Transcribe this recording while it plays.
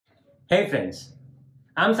Hey friends,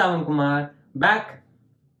 I'm Savan Kumar back.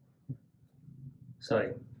 Sorry.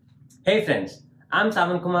 Hey friends, I'm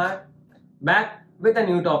Savan Kumar back with a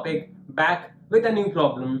new topic, back with a new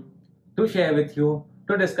problem to share with you,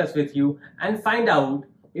 to discuss with you, and find out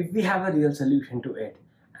if we have a real solution to it,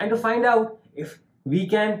 and to find out if we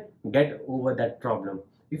can get over that problem,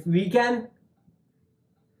 if we can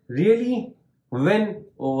really win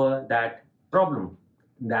over that problem.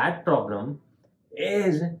 That problem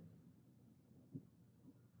is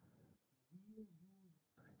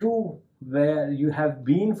to where you have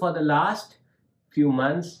been for the last few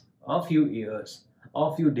months or few years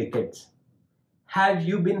or few decades. Have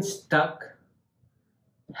you been stuck?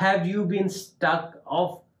 Have you been stuck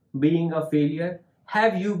of being a failure?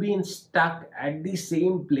 Have you been stuck at the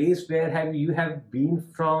same place where have you have been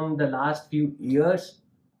from the last few years?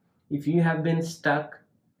 If you have been stuck,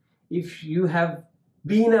 if you have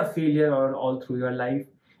been a failure all through your life,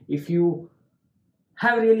 if you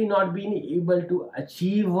have really not been able to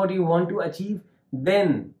achieve what you want to achieve,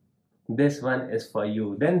 then this one is for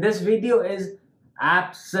you. Then this video is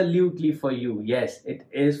absolutely for you. Yes, it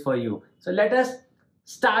is for you. So let us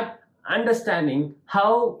start understanding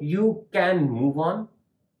how you can move on,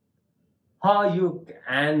 how you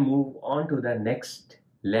can move on to the next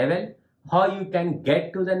level, how you can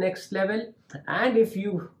get to the next level, and if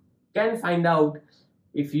you can find out,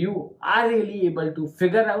 if you are really able to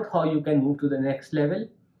figure out how you can move to the next level,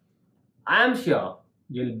 I am sure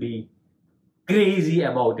you'll be crazy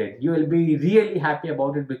about it. You will be really happy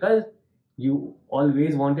about it because you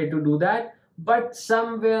always wanted to do that, but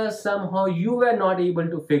somewhere, somehow, you were not able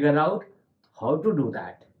to figure out how to do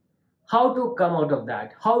that, how to come out of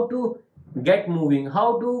that, how to get moving,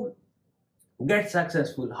 how to get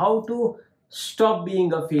successful, how to stop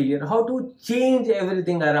being a failure, how to change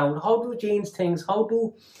everything around, how to change things, how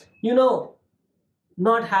to, you know,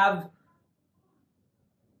 not have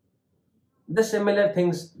the similar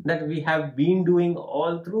things that we have been doing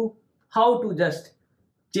all through, how to just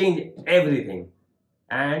change everything.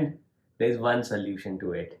 And there's one solution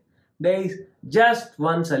to it. There is just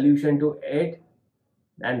one solution to it,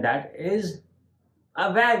 and that is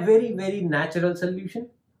a very natural solution.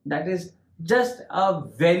 That is just a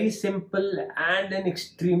very simple and an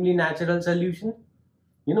extremely natural solution.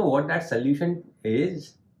 You know what that solution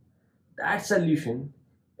is? That solution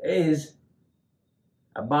is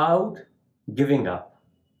about giving up.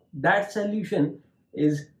 That solution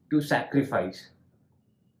is to sacrifice.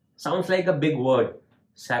 Sounds like a big word,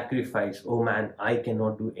 sacrifice. Oh man, I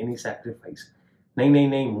cannot do any sacrifice. नहीं नहीं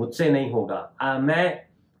नहीं, मुझसे नहीं होगा. मैं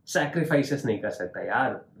sacrifices नहीं कर सकता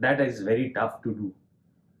यार. That is very tough to do.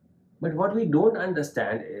 But what we don't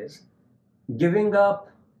understand is giving up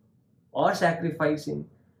or sacrificing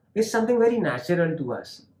is something very natural to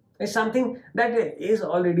us. It's something that is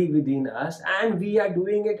already within us, and we are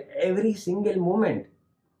doing it every single moment.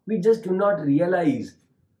 We just do not realize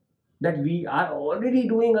that we are already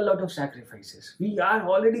doing a lot of sacrifices. We are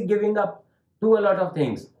already giving up to a lot of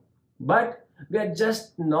things, but we are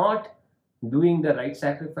just not doing the right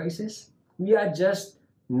sacrifices. We are just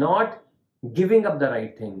not giving up the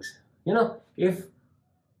right things. You know, if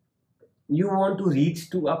you want to reach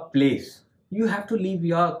to a place, you have to leave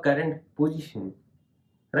your current position,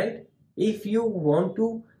 right? If you want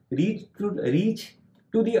to reach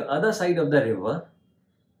to the other side of the river,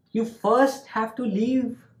 you first have to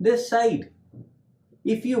leave this side.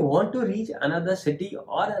 If you want to reach another city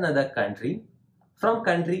or another country, from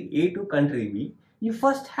country A to country B, you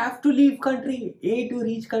first have to leave country A to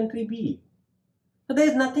reach country B. So there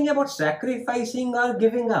is nothing about sacrificing or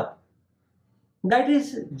giving up. That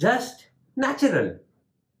is just natural.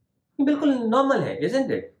 बिल्कुल normal है, isn't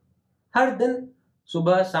it? हर दिन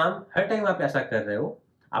सुबह शाम हर time आप ऐसा कर रहे हो.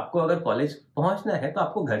 आपको अगर कॉलेज पहुंचना है तो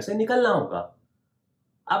आपको घर से निकलना होगा.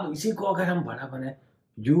 अब इसी को अगर हम बड़ा बनाए,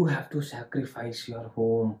 you have to sacrifice your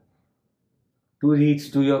home to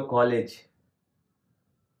reach to your college.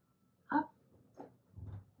 आप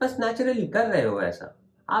बस नेचुरली कर रहे हो ऐसा.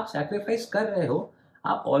 आप सैक्रिफाइस कर रहे हो,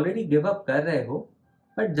 आप ऑलरेडी गिव अप कर रहे हो,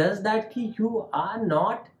 बट जस्ट दैट कि you are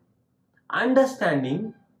not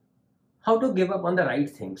understanding how to give up on the right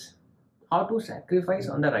things, how to sacrifice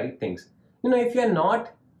on the right things. You know, if you are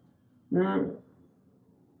not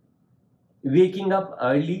waking up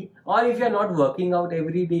early, or if you are not working out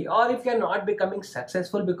every day, or if you are not becoming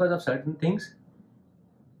successful because of certain things,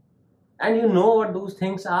 and you know what those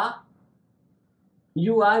things are,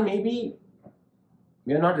 you are maybe,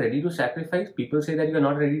 you're not ready to sacrifice. People say that you are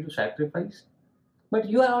not ready to sacrifice, but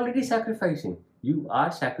you are already sacrificing. You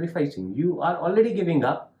are sacrificing. You are already giving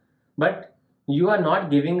up, but you are not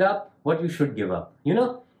giving up what you should give up. You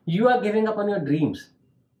know, you are giving up on your dreams.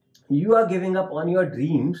 you are giving up on your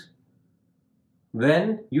dreams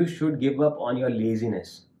when you should give up on your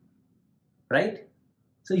laziness, right?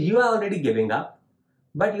 So you are already giving up,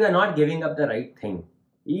 but you are not giving up the right thing.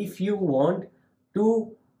 If you want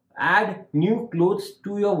to add new clothes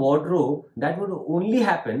to your wardrobe, that would only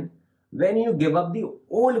happen when you give up the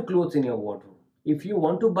old clothes in your wardrobe. If you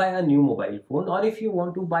want to buy a new mobile phone, or if you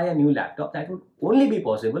want to buy a new laptop, that would only be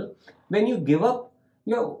possible when you give up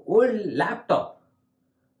your old laptop.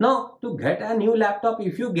 Now, to get a new laptop,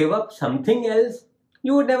 if you give up something else,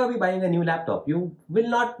 you would never be buying a new laptop. You will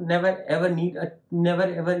not never ever need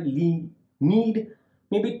need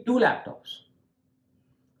maybe two laptops.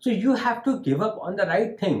 So you have to give up on the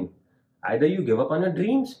right thing. Either you give up on your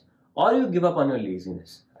dreams, or you give up on your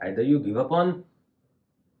laziness. Either you give up on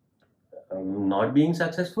not being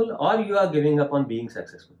successful, or you are giving up on being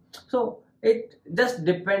successful. So it just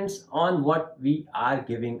depends on what we are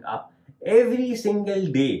giving up. Every single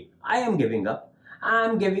day I am giving up. I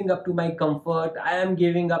am giving up to my comfort. I am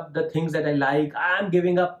giving up the things that I like. I am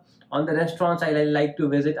giving up on the restaurants I like to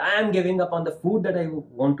visit. I am giving up on the food that I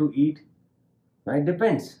want to eat. It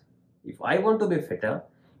depends. If I want to be fitter,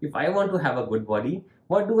 if I want to have a good body,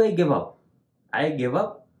 what do I give up? I give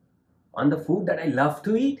up on the food that I love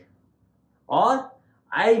to eat, or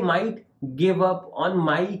I might give up on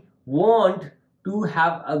my want to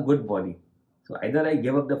have a good body. So either I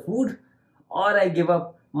give up the food, or I give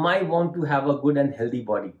up my want to have a good and healthy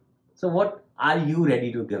body. So what are you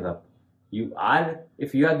ready to give up?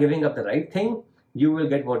 If you are giving up the right thing, you will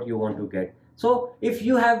get what you want to get. So if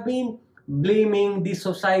you have been blaming the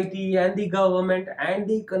society and the government and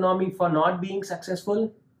the economy for not being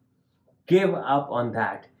successful, give up on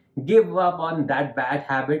that. Give up on that bad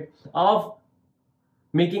habit of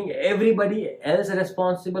making everybody else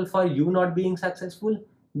responsible for you not being successful.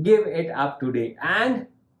 Give it up today, and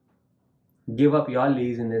give up your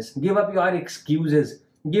laziness, give up your excuses,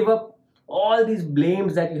 give up all these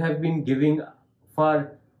blames that you have been giving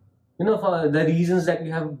for for the reasons that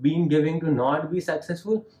you have been giving to not be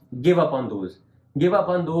successful. Give up on those. Give up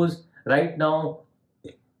on those right now,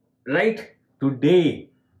 right today.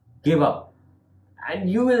 Give up, and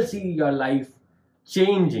you will see your life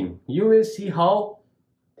changing. You will see how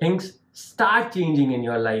things start changing in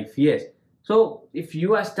your life. Yes. So if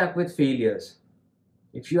you are stuck with failures,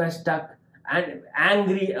 if you are stuck and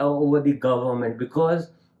angry over the government because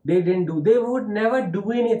they would never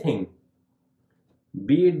do anything,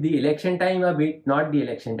 be it the election time or be it not the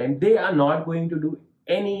election time, they are not going to do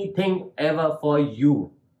anything ever for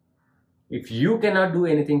you. If you cannot do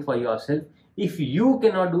anything for yourself, if you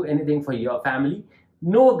cannot do anything for your family,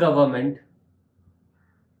 no government,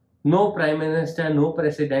 no prime minister, no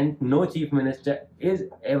president, no chief minister is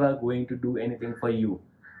ever going to do anything for you.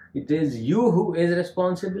 It is you who is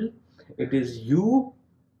responsible. It is you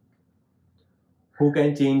who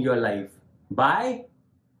can change your life by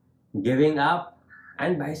giving up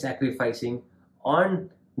and by sacrificing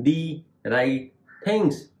on the right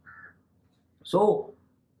things. So,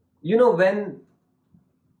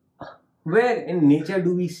 where in nature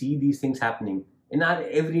do we see these things happening? In our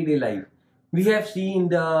everyday life, we have seen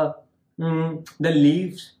the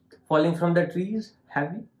leaves falling from the trees.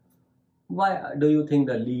 Have you? Why do you think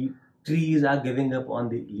the trees are giving up on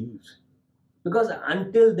the leaves? Because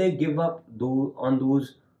until they give up on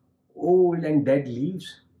those old and dead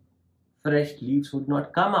leaves, fresh leaves would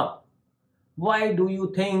not come up. Why do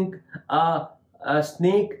you think a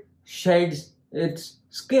snake sheds its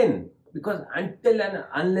skin? Because until and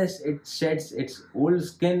unless it sheds its old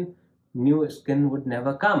skin, new skin would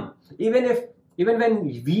never come. Even when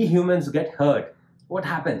we humans get hurt, what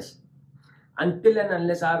happens? Until and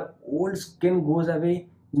unless our old skin goes away,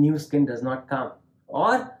 new skin does not come.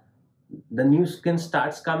 Or the new skin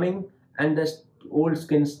starts coming and the old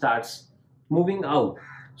skin starts moving out.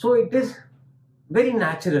 So it is very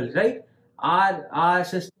natural, right? Our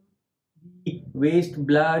system, the waste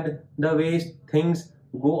blood, the waste things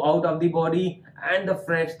go out of the body, and the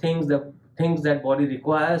fresh things, the things that body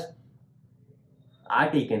requires,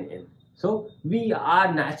 are taken in. So we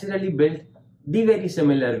are naturally built the very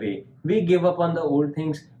similar way. We give up on the old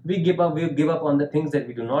things, we give up on the things that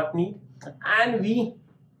we do not need, and we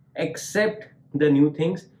accept the new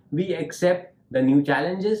things, we accept the new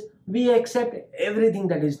challenges, we accept everything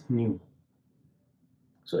that is new.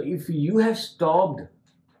 So if you have stopped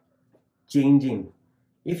changing,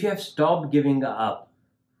 if you have stopped giving up,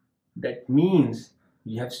 that means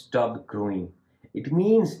you have stopped growing. It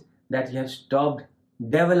means that you have stopped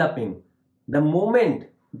developing. The moment,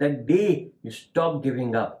 the day you stop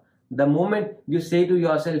giving up, the moment you say to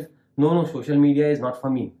yourself, no, social media is not for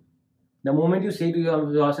me. The moment you say to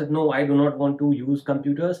yourself, no, I do not want to use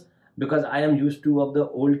computers, because I am used to of the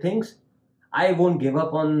old things. I won't give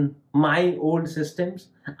up on my old systems.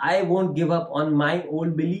 I won't give up on my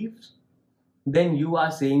old beliefs. Then you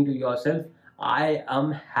are saying to yourself, I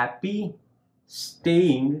am happy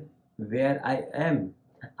staying where I am.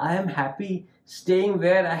 I am happy staying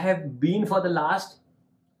where I have been for the last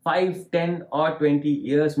 5, 10, or 20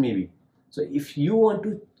 years, maybe. So, if you want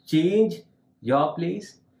to change your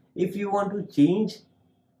place, if you want to change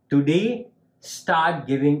today, start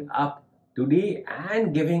giving up today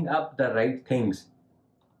and giving up the right things.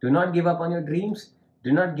 Do not give up on your dreams.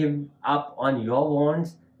 Do not give up on your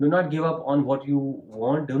wants. Do not give up on what you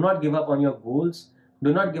want. Do not give up on your goals.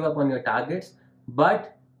 Do not give up on your targets.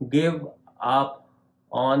 But give up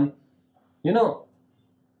on, you know,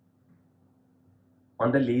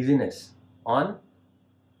 on the laziness, on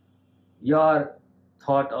your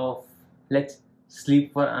thought of let's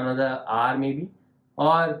sleep for another hour maybe,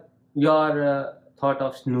 or your thought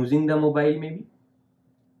of snoozing the mobile maybe.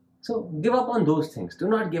 So give up on those things. Do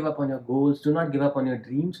not give up on your goals. Do not give up on your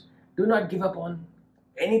dreams. Do not give up on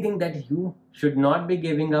anything that you should not be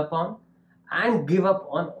giving up on, and give up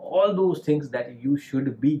on all those things that you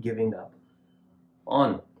should be giving up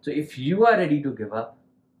on. So if you are ready to give up,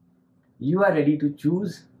 you are ready to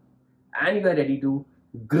choose, and you are ready to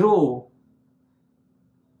grow,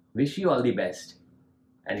 wish you all the best.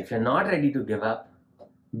 And if you're not ready to give up,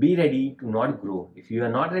 be ready to not grow. If you are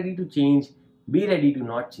not ready to change, be ready to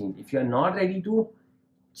not change. If you are not ready to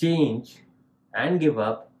change and give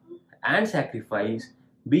up and sacrifice,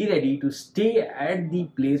 be ready to stay at the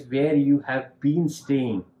place where you have been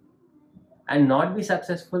staying and not be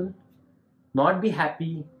successful, not be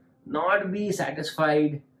happy, not be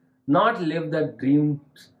satisfied, not live the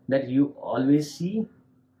dreams that you always see.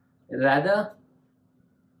 Rather,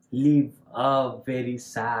 live a very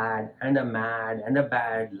sad and a mad and a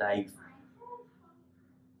bad life.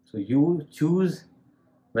 So you choose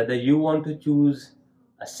whether you want to choose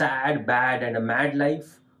a sad, bad, and a mad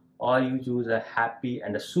life, or you choose a happy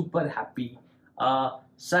and a super happy, a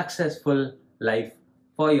successful life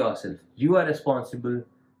for yourself. You are responsible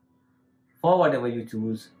for whatever you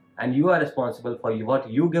choose, and you are responsible for what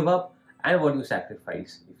you give up and what you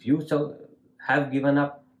sacrifice. If you have given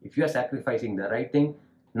up, if you are sacrificing the right thing,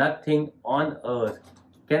 nothing on earth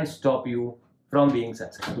can stop you from being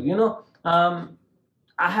successful.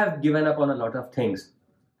 I have given up on a lot of things.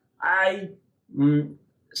 I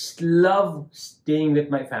love staying with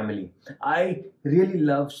my family. I really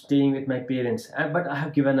love staying with my parents, but I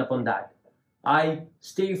have given up on that. I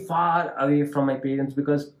stay far away from my parents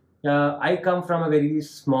because I come from a very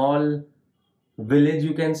small village,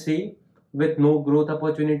 you can say, with no growth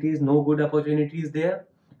opportunities, no good opportunities there,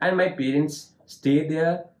 and my parents stay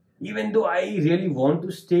there. Even though I really want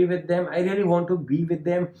to stay with them, I really want to be with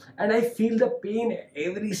them, and I feel the pain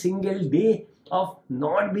every single day of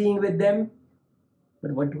not being with them.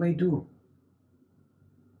 But what do I do?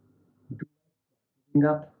 Giving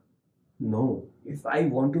up? No. If I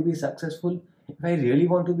want to be successful, if I really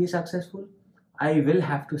want to be successful, I will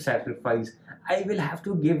have to sacrifice. I will have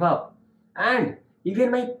to give up. And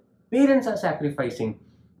even my parents are sacrificing,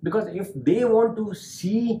 because if they want to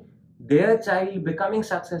see their child becoming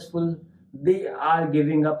successful, they are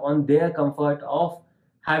giving up on their comfort of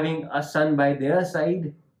having a son by their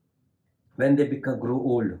side when they grow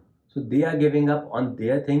old. So they are giving up on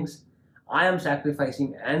their things. I am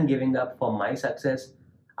sacrificing and giving up for my success.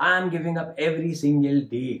 I am giving up every single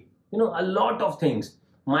day. A lot of things.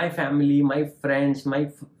 My family, my friends, my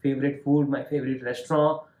favorite food, my favorite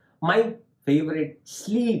restaurant, my favorite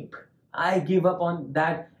sleep. I give up on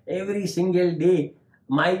that every single day.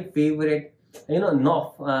 My favorite, thing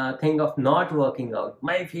of not working out.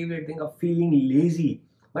 My favorite thing of feeling lazy.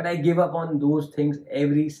 But I give up on those things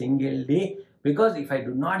every single day, because if I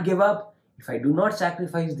do not give up, if I do not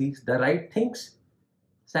sacrifice the right things,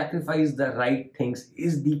 sacrifice the right things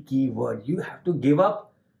is the key word. You have to give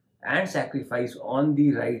up and sacrifice on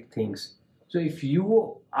the right things. So if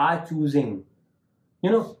you are choosing,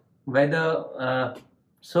 whether,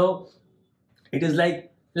 so it is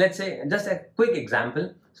like, let's say, just a quick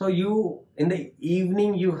example. So you, in the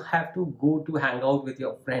evening, you have to go to hang out with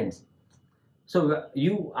your friends. So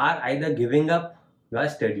you are either giving up your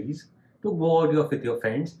studies to go out with your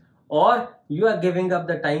friends, or you are giving up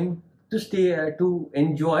the time to stay to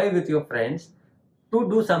enjoy with your friends, to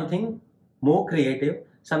do something more creative,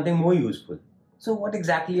 something more useful. So what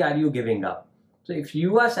exactly are you giving up? So if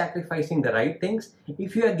you are sacrificing the right things,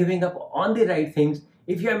 if you are giving up on the right things,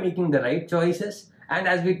 if you are making the right choices, and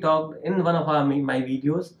as we talked in one of my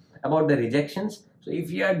videos about the rejections, so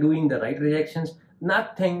if you are doing the right rejections,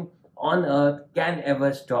 nothing on earth can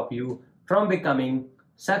ever stop you from becoming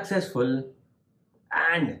successful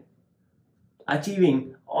and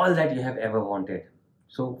achieving all that you have ever wanted.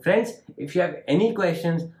 So friends, if you have any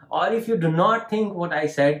questions, or if you do not think what I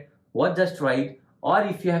said was just right, or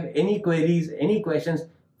if you have any queries, any questions,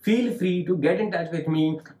 feel free to get in touch with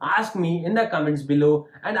me, ask me in the comments below,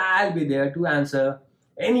 and I'll be there to answer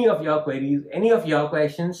any of your queries, any of your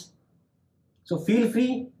questions. So feel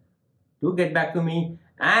free to get back to me,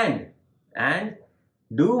 and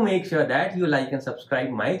do make sure that you like and subscribe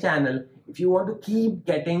my channel if you want to keep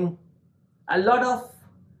getting a lot of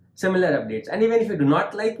similar updates. And even if you do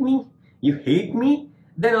not like me, you hate me,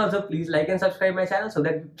 then also please like and subscribe my channel so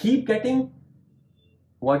that you keep getting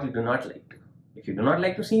what you do not like to. If you do not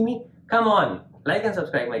like to see me, come on, like and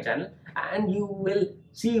subscribe my channel, and you will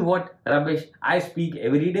see what rubbish I speak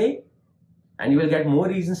every day, and you will get more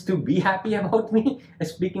reasons to be happy about me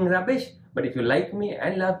speaking rubbish. But if you like me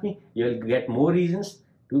and love me, you will get more reasons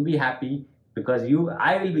to be happy, because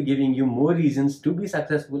I will be giving you more reasons to be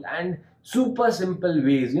successful, and super simple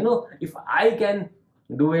ways. You know, if I can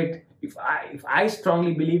do it, if I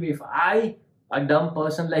strongly believe, if a dumb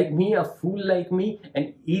person like me, a fool like me,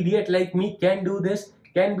 an idiot like me can do this,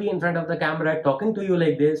 can be in front of the camera talking to you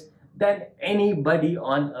like this, then anybody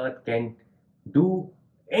on earth can do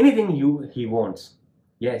anything he wants.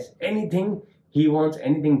 Yes, anything he wants,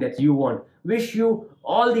 anything that you want. Wish you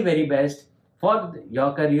all the very best for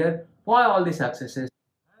your career, for all the successes.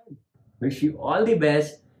 Wish you all the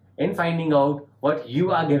best in finding out what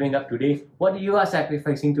you are giving up today, what you are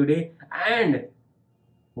sacrificing today, and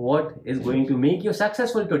what is going to make you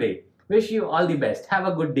successful today. Wish you all the best. Have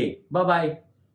a good day. Bye bye.